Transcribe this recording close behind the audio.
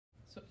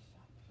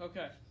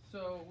Okay,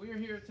 so we're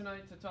here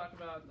tonight to talk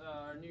about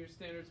our new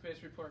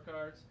standards-based report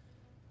cards.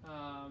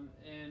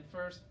 And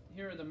first,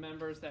 here are the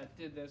members that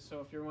did this. So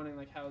if you're wondering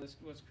like how this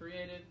was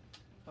created,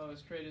 it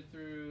was created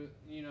through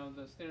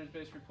the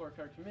standards-based report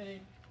card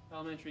committee,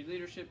 elementary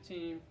leadership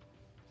team,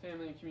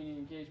 family and community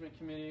engagement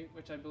committee,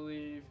 which I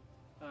believe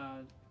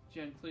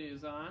Jen Klee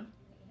is on,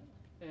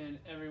 and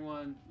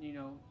everyone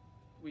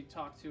we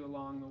talked to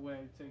along the way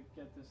to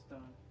get this done.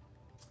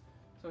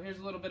 So here's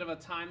a little bit of a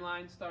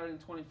timeline. Started in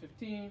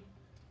 2015.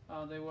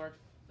 They worked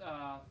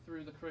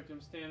through the curriculum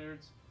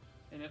standards,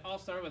 and it all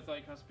started with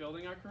like us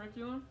building our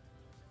curriculum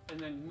and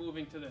then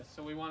moving to this.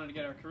 So we wanted to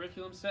get our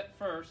curriculum set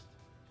first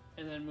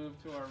and then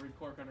move to our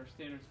report card, our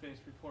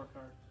standards-based report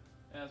card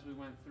as we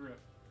went through.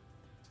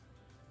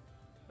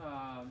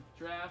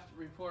 Draft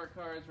report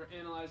cards were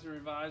analyzed and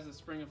revised the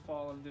spring and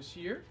fall of this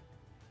year.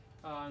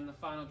 And the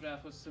final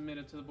draft was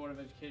submitted to the Board of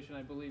Education,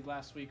 I believe,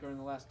 last week or in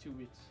the last 2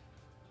 weeks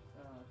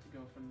to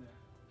go from there.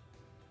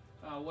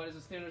 What is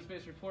a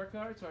standards-based report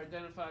card? So it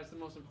identifies the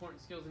most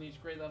important skills in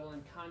each grade level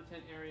and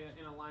content area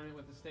in alignment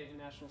with the state and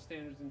national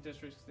standards and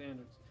district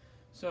standards.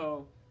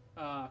 So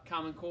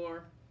Common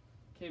Core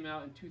came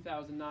out in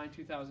 2009,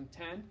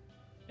 2010,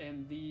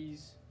 and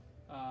these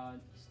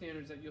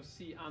standards that you'll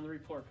see on the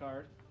report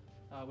card,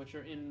 which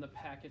are in the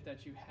packet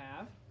that you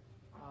have,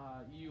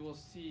 you will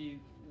see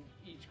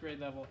each grade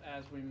level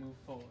as we move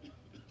forward.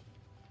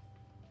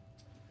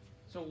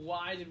 So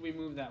why did we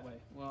move that way?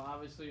 Well,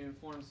 obviously it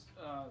informs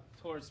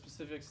towards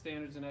specific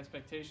standards and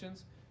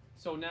expectations.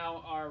 So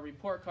now our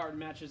report card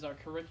matches our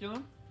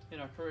curriculum, and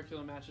our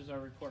curriculum matches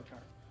our report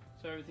card.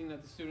 So everything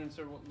that the students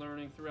are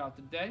learning throughout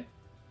the day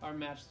are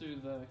matched through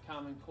the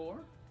Common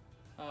Core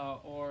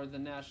or the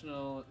Next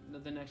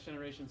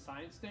Generation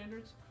Science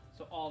Standards.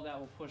 So all that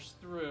will push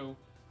through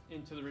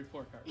into the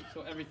report card.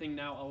 So everything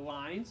now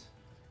aligns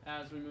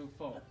as we move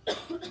forward.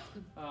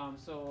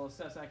 So we'll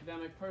assess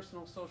academic,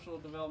 personal, social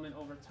development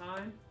over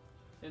time,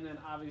 and then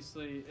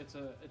obviously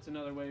it's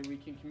another way we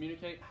can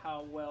communicate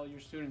how well your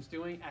student's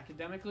doing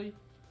academically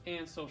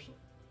and socially,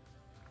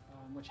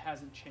 which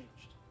hasn't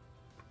changed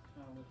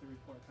with the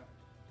report card.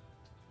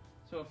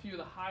 So a few of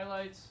the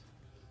highlights,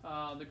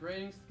 the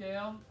grading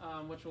scale,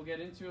 which we'll get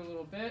into a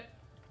little bit.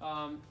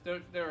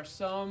 There are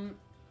some.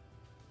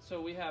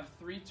 So we have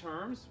 3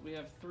 terms.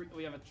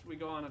 We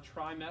go on a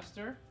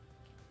trimester.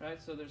 Right,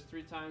 so there's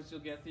 3 times you'll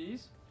get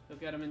these. You'll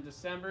get them in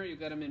December, you'll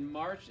get them in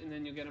March, and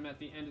then you'll get them at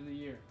the end of the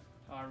year,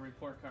 our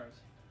report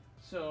cards.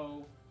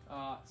 So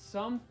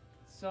some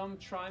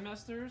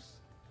trimesters,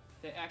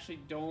 they actually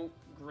don't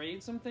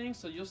grade some things,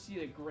 so you'll see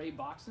a gray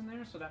box in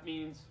there. So that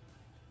means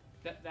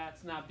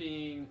that's not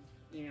being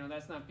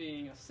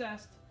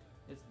assessed.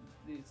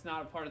 It's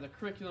not a part of the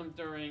curriculum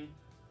during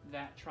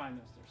that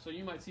trimester. So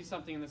you might see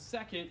something in the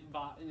second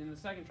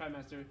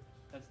trimester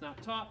that's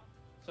not taught,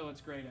 so it's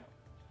grayed out.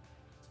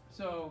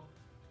 So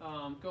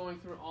going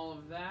through all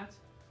of that,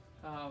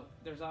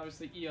 there's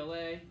obviously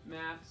ELA,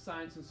 math,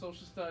 science, and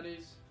social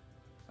studies.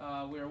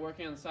 We are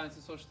working on the science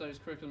and social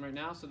studies curriculum right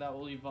now, so that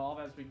will evolve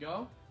as we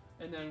go.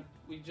 And then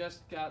we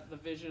just got the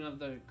vision of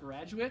the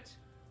graduate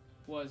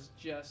was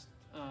just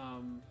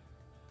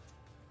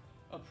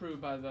approved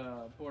by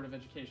the Board of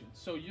Education.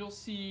 So you'll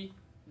see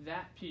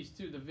that piece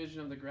too, the vision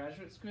of the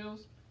graduate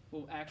skills,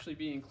 will actually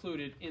be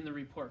included in the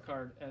report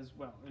card as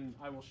well. And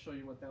I will show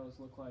you what those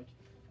look like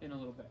in a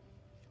little bit.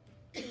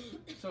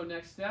 So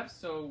next steps,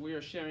 so we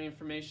are sharing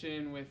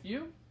information with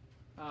you.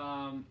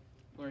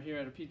 We're here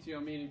at a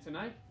PTO meeting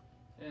tonight,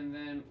 and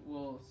then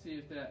we'll see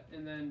if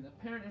and then the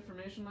parent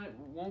information night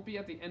won't be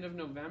at the end of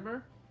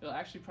November. It'll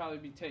actually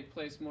probably take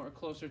place more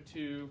closer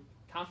to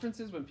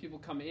conferences when people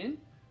come in.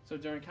 So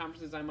during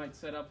conferences, I might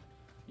set up,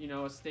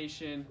 a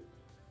station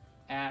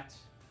at,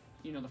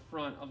 the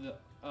front of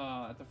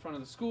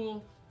the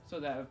school, so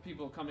that if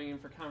people coming in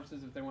for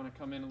conferences, if they want to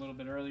come in a little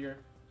bit earlier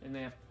and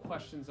they have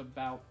questions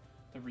about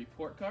the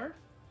report card,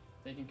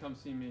 they can come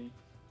see me,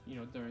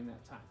 during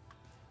that time.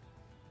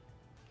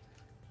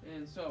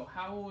 And so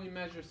how will we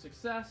measure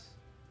success?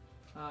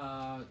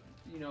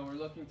 We're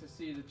looking to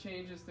see the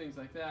changes, things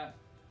like that.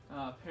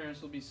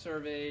 Parents will be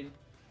surveyed,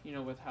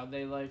 with how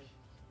they like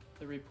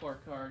the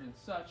report card and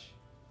such.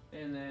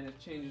 And then if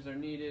changes are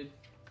needed,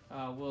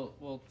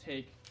 we'll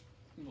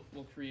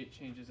create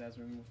changes as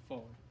we move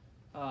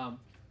forward.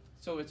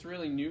 So it's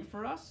really new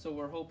for us. So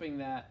we're hoping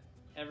that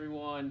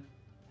everyone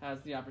has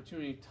the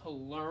opportunity to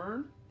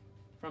learn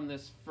from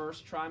this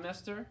first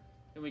trimester,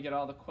 and we get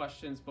all the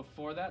questions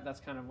before that. That's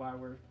kind of why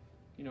we're,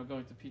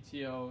 going to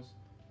PTOs.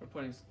 We're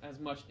putting as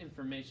much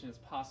information as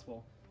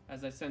possible.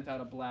 As I sent out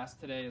a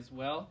blast today as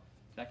well,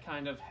 that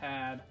kind of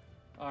had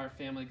our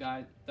family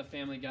guide, the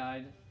family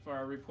guide for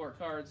our report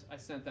cards. I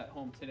sent that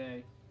home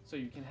today, so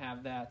you can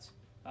have that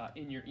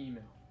in your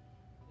email.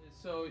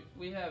 So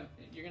you're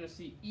going to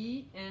see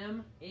E,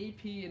 M,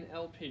 AP, and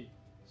LP.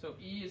 So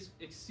E is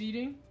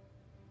exceeding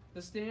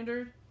the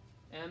standard,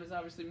 M is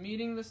obviously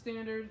meeting the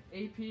standard,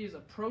 AP is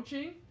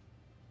approaching,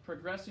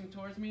 progressing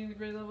towards meeting the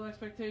grade level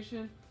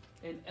expectation,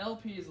 and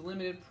LP is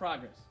limited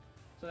progress.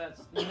 So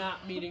that's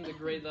not meeting the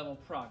grade level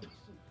progress.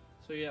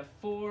 So So you have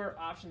 4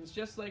 options,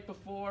 just like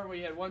before where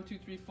you had 1, 2,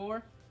 3,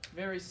 4.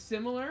 Very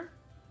similar,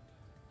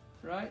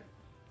 right?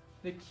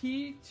 The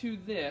key to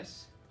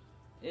this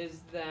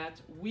is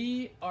that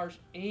we are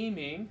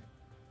aiming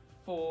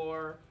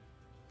for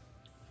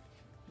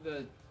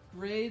the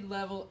grade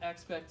level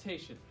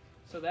expectation.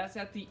 So that's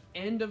at the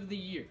end of the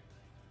year.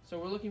 So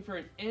we're looking for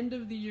an end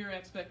of the year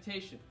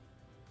expectation.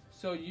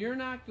 So you're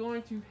not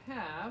going to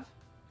have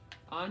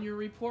on your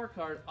report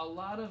card a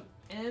lot of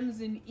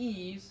M's and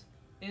E's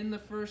in the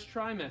first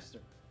trimester.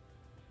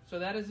 So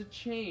that is a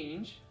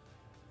change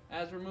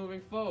as we're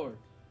moving forward,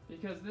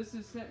 because this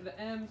is the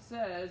M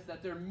says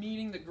that they're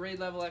meeting the grade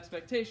level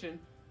expectation,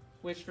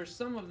 which for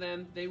some of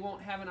them they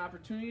won't have an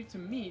opportunity to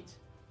meet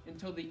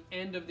until the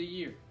end of the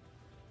year.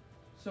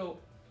 So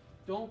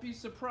don't be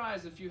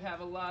surprised if you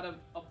have a lot of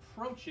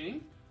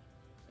approaching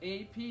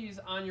APs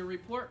on your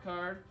report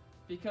card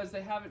because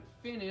they haven't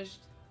finished,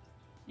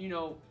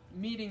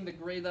 meeting the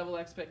grade level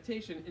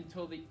expectation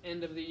until the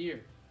end of the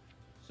year.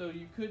 So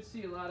you could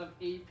see a lot of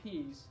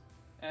APs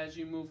as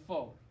you move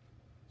forward.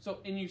 So,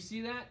 and you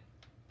see that?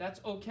 That's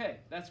okay.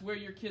 That's where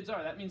your kids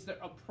are. That means they're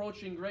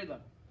approaching grade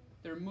level.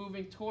 They're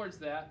moving towards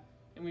that.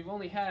 And we've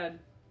only had,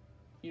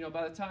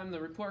 by the time the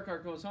report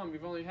card goes home,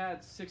 we've only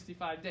had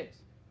 65 days.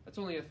 That's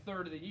only a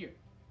third of the year.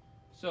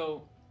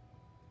 So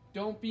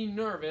don't be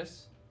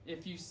nervous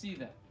if you see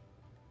that.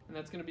 And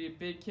that's going to be a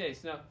big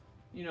case. Now,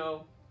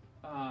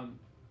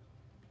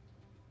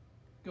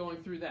 going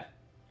through that.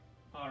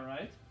 All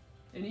right.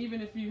 And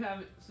even if you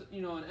have,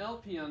 an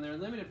LP on there,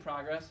 limited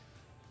progress,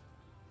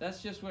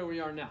 that's just where we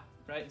are now,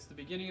 right? It's the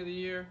beginning of the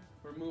year.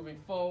 We're moving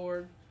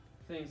forward,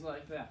 things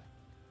like that.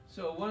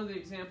 So one of the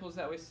examples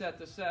that we set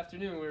this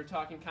afternoon, we were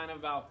talking kind of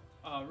about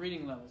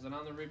reading levels. And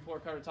on the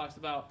report card, it talks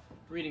about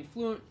reading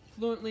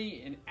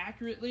fluently and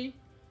accurately.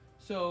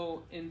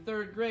 So in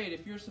 3rd grade,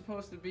 if you're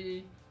supposed to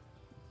be,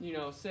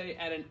 say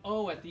at an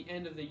O at the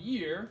end of the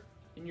year,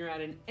 and you're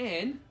at an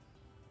N,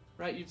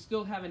 right, you'd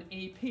still have an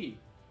AP.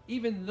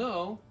 Even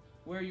though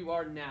where you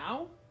are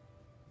now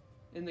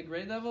in the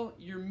grade level,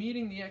 you're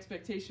meeting the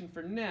expectation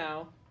for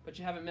now, but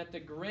you haven't met the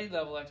grade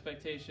level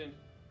expectation,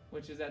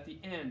 which is at the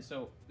end.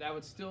 So that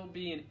would still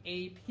be an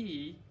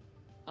AP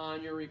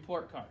on your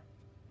report card,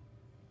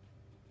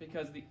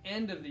 because the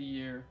end of the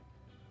year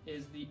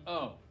is the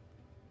O.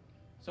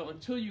 So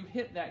until you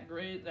hit that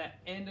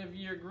end of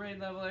year grade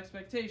level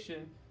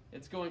expectation,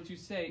 it's going to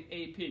say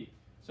AP.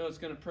 So it's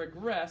going to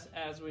progress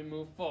as we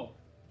move forward.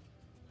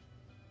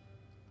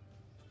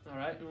 All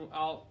right, and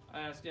I'll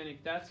ask Yannick,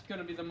 that's going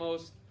to be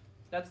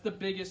that's the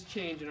biggest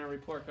change in our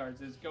report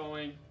cards, is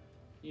going,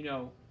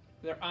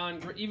 they're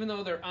on, even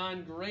though they're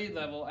on grade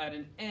level at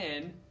an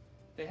N,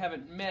 they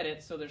haven't met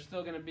it, so they're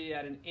still going to be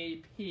at an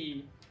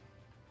AP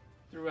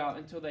throughout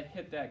until they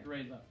hit that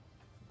grade level.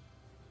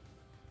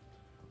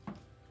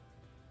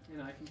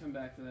 And I can come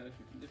back to that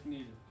if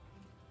needed.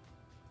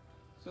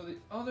 So the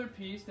other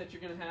piece that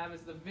you're going to have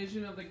is the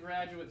vision of the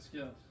graduate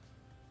skills.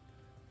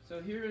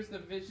 So here is the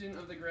vision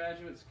of the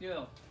graduate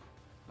skills.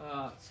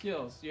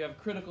 You have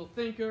critical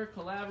thinker,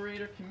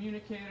 collaborator,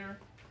 communicator,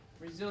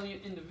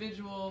 resilient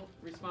individual,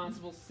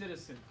 responsible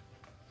citizen.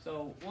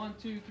 So 1,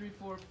 2, 3,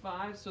 4,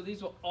 5. So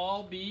these will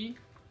all be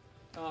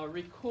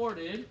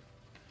recorded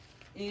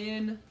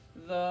in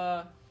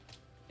the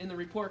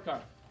report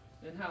card.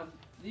 And how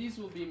these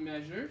will be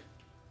measured,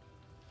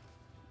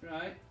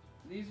 right?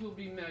 These will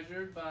be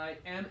measured by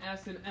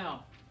MS and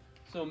L.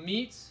 So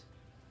meets,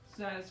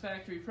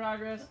 satisfactory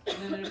progress,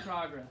 limited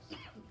progress.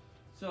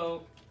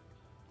 So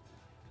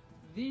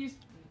these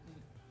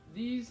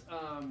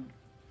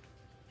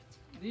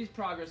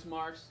progress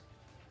marks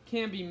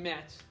can be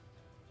met,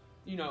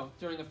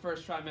 during the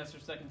 1st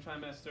trimester, 2nd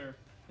trimester,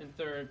 and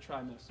 3rd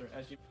trimester.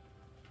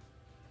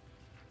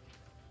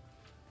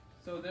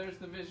 So there's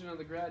the vision of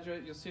the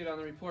graduate. You'll see it on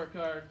the report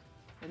card,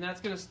 and that's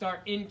going to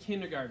start in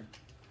kindergarten.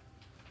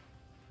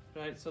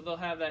 Right? So they'll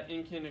have that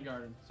in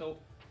kindergarten. So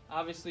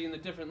obviously in the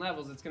different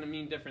levels, it's going to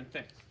mean different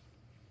things.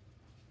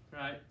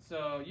 Right?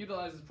 So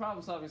utilizes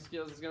problem-solving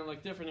skills is going to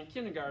look different in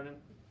kindergarten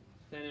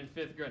than in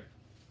 5th grade.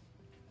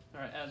 All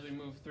right, as we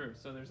move through.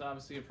 So there's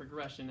obviously a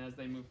progression as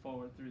they move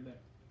forward through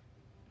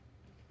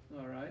there.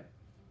 All right.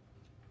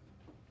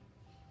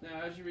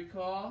 Now, as you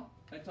recall,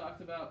 I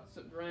talked about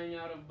graying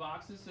out of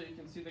boxes so you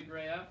can see the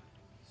gray out.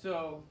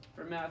 So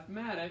for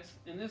mathematics,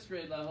 in this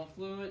grade level,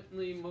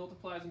 fluently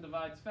multiplies and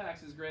divides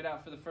facts is grayed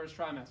out for the 1st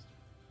trimester.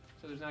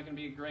 So there's not going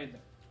to be a grade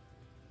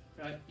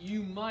there. Right?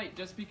 You might,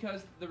 just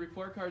because the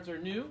report cards are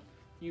new,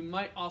 you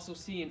might also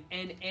see an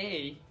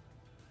NA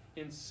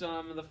in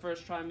some of the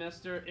 1st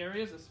trimester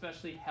areas,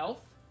 especially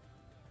health.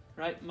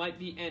 Right? Might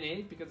be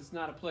NA because it's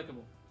not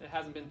applicable. It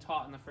hasn't been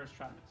taught in the 1st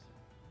trimester.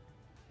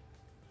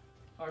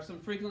 Are some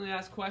frequently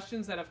asked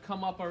questions that have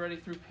come up already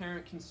through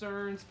parent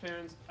concerns,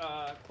 parents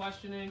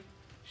questioning.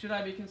 Should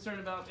I be concerned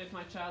about if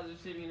my child is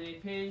receiving an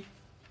AP?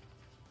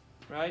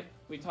 Right?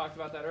 We talked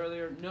about that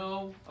earlier.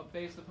 No,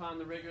 based upon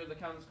the rigor of the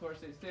Common Core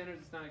State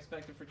Standards, it's not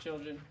expected for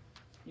children,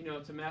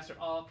 to master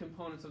all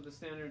components of the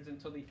standards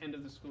until the end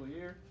of the school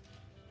year.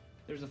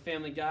 There's a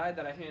family guide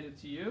that I handed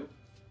to you.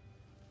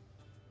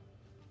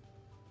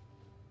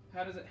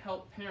 how does it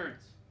help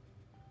parents,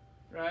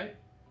 right?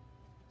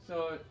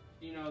 So,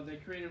 you know, they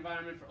create an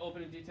environment for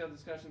open and detailed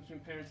discussions between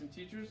parents and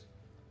teachers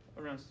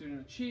around student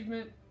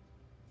achievement,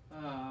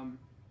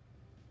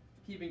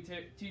 keeping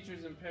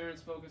teachers and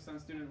parents focused on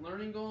student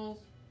learning goals,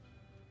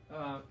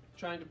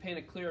 trying to paint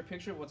a clearer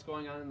picture of what's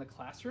going on in the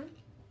classroom,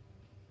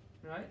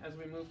 right, as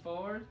we move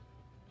forward.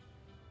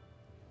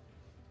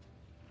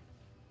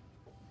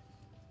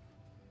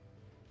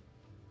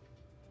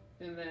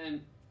 And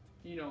then,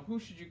 you know, who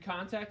should you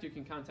contact? You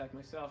can contact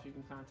myself, you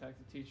can contact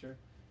the teacher,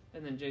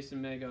 and then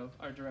Jason Mago,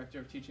 our Director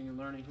of Teaching and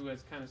Learning, who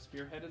has kind of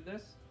spearheaded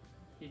this,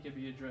 he could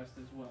be addressed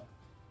as well.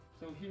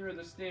 So here are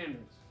the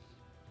standards,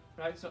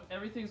 right? So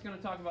everything's going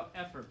to talk about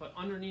effort, but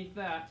underneath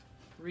that,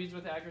 reads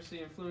with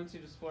accuracy and fluency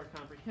to support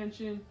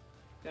comprehension,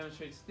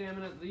 demonstrates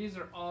stamina. These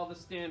are all the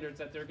standards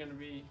that they're going to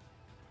be,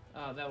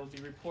 that will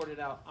be reported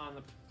out on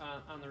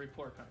the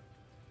report card.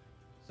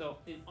 So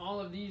in all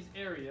of these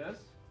areas,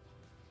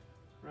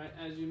 right,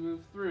 as you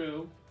move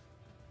through,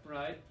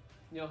 right,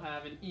 you'll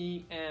have an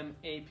E, M,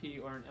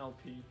 AP, or an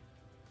LP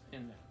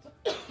in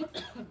that.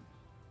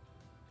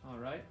 All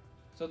right.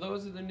 So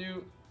those are the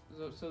new.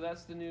 So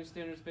that's the new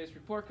standards-based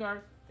report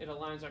card. It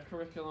aligns our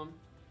curriculum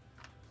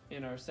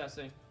and our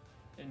assessing,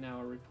 and now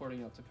we're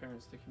reporting out to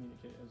parents to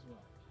communicate as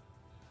well.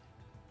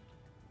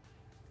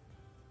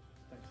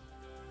 Thanks.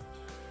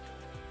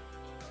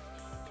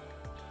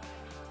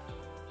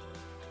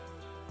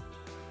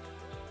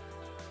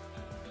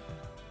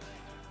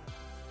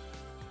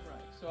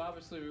 Right. So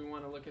obviously we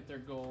want to look at their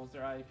goals,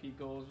 their IEP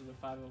goals, or the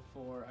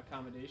 504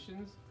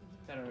 accommodations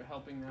that are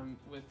helping them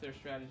with their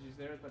strategies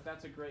there. But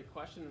that's a great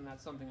question, and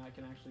that's something I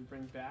can actually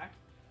bring back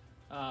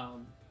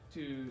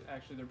to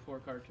actually the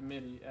report card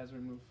committee as we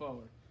move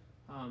forward.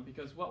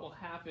 Because what will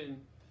happen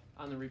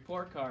on the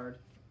report card,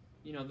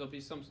 you know, there'll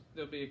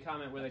be a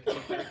comment where they can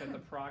look back at the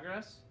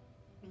progress.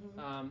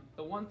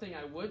 The one thing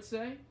I would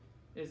say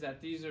is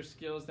that these are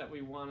skills that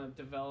we want to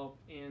develop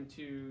and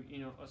to, you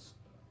know,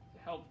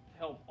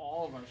 help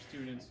all of our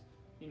students,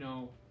 you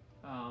know,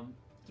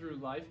 through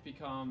life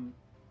become,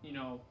 you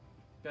know,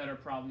 better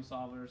problem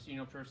solvers, you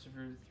know,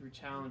 persevere through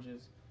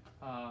challenges.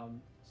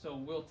 So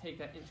we'll take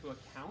that into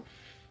account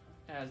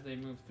as they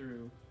move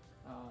through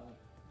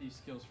these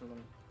skills for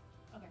learning.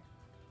 Okay.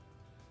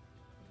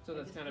 So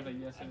that's kind of a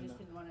yes and a no. I just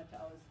didn't want it to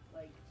always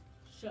like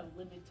show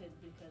limited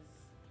because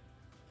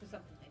for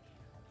something they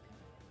can't help.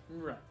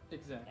 Kind of. Right.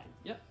 Exactly.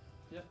 Yeah. Yep.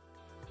 Yep.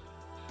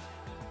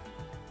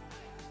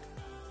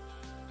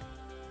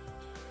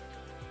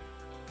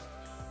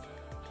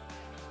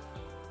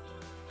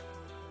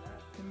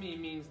 That to me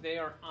means they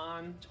are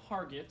on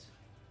target.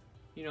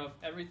 You know, if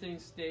everything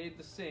stayed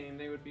the same,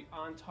 they would be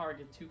on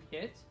target to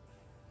hit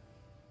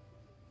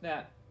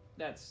that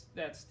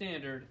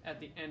standard at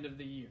the end of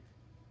the year.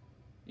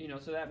 You know,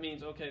 so that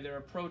means, okay, they're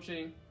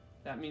approaching,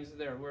 that means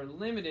we're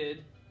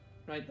limited,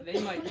 right?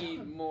 They might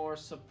need more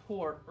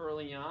support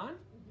early on,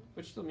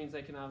 which still means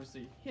they can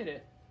obviously hit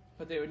it,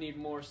 but they would need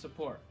more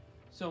support.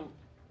 So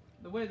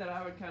the way that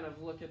I would kind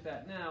of look at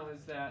that now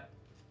is that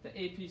the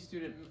AP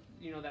student,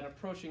 you know, that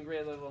approaching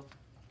grade level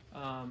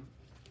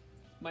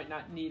might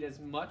not need as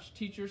much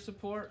teacher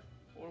support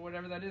or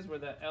whatever that is, where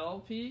the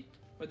LP,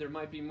 but there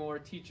might be more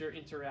teacher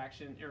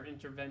interaction or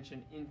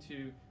intervention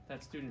into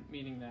that student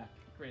meeting that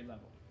grade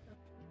level.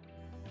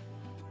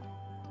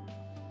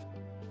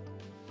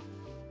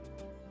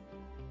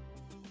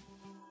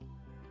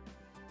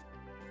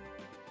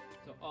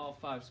 So all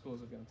 5 schools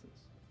have gone to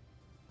this.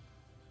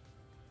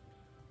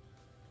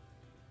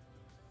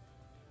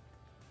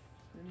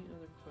 Any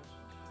other questions?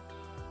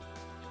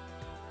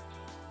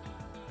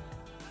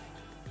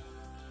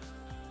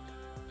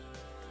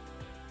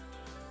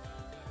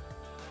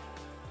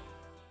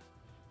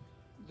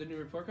 The new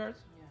report cards?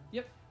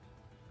 Yeah. Yep.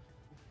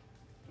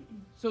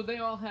 So they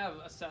all have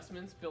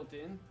assessments built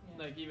in,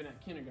 Yeah. like even at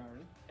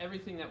kindergarten.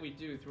 Everything that we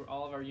do through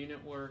all of our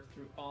unit work,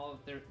 through all of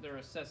they're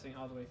assessing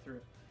all the way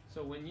through.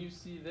 So when you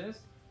see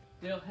this,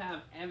 they'll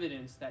have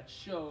evidence that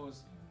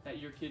shows that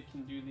your kid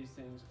can do these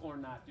things or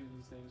not do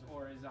these things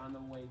or is on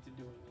the way to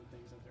doing the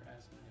things that they're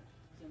asking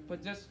you.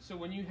 But just so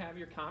when you have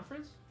your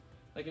conference,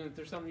 like if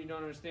there's something you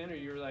don't understand or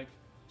you're like,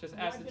 just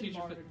ask the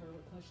teacher for her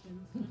with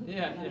questions.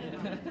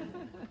 Yeah.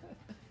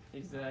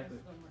 Exactly.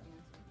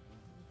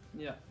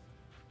 Yeah.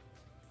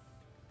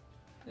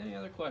 Any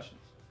other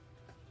questions?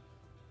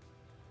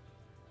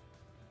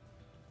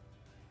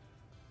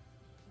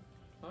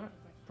 All right.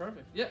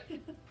 Perfect. Yeah.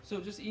 So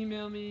just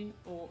email me,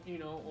 or you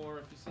know, or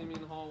if you see me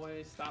in the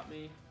hallway, stop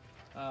me.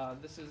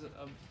 This is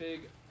a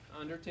big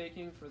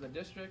undertaking for the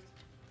district,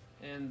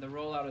 and the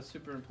rollout is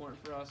super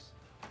important for us.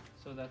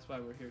 So that's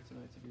why we're here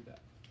tonight to do that.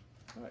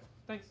 All right.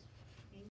 Thanks.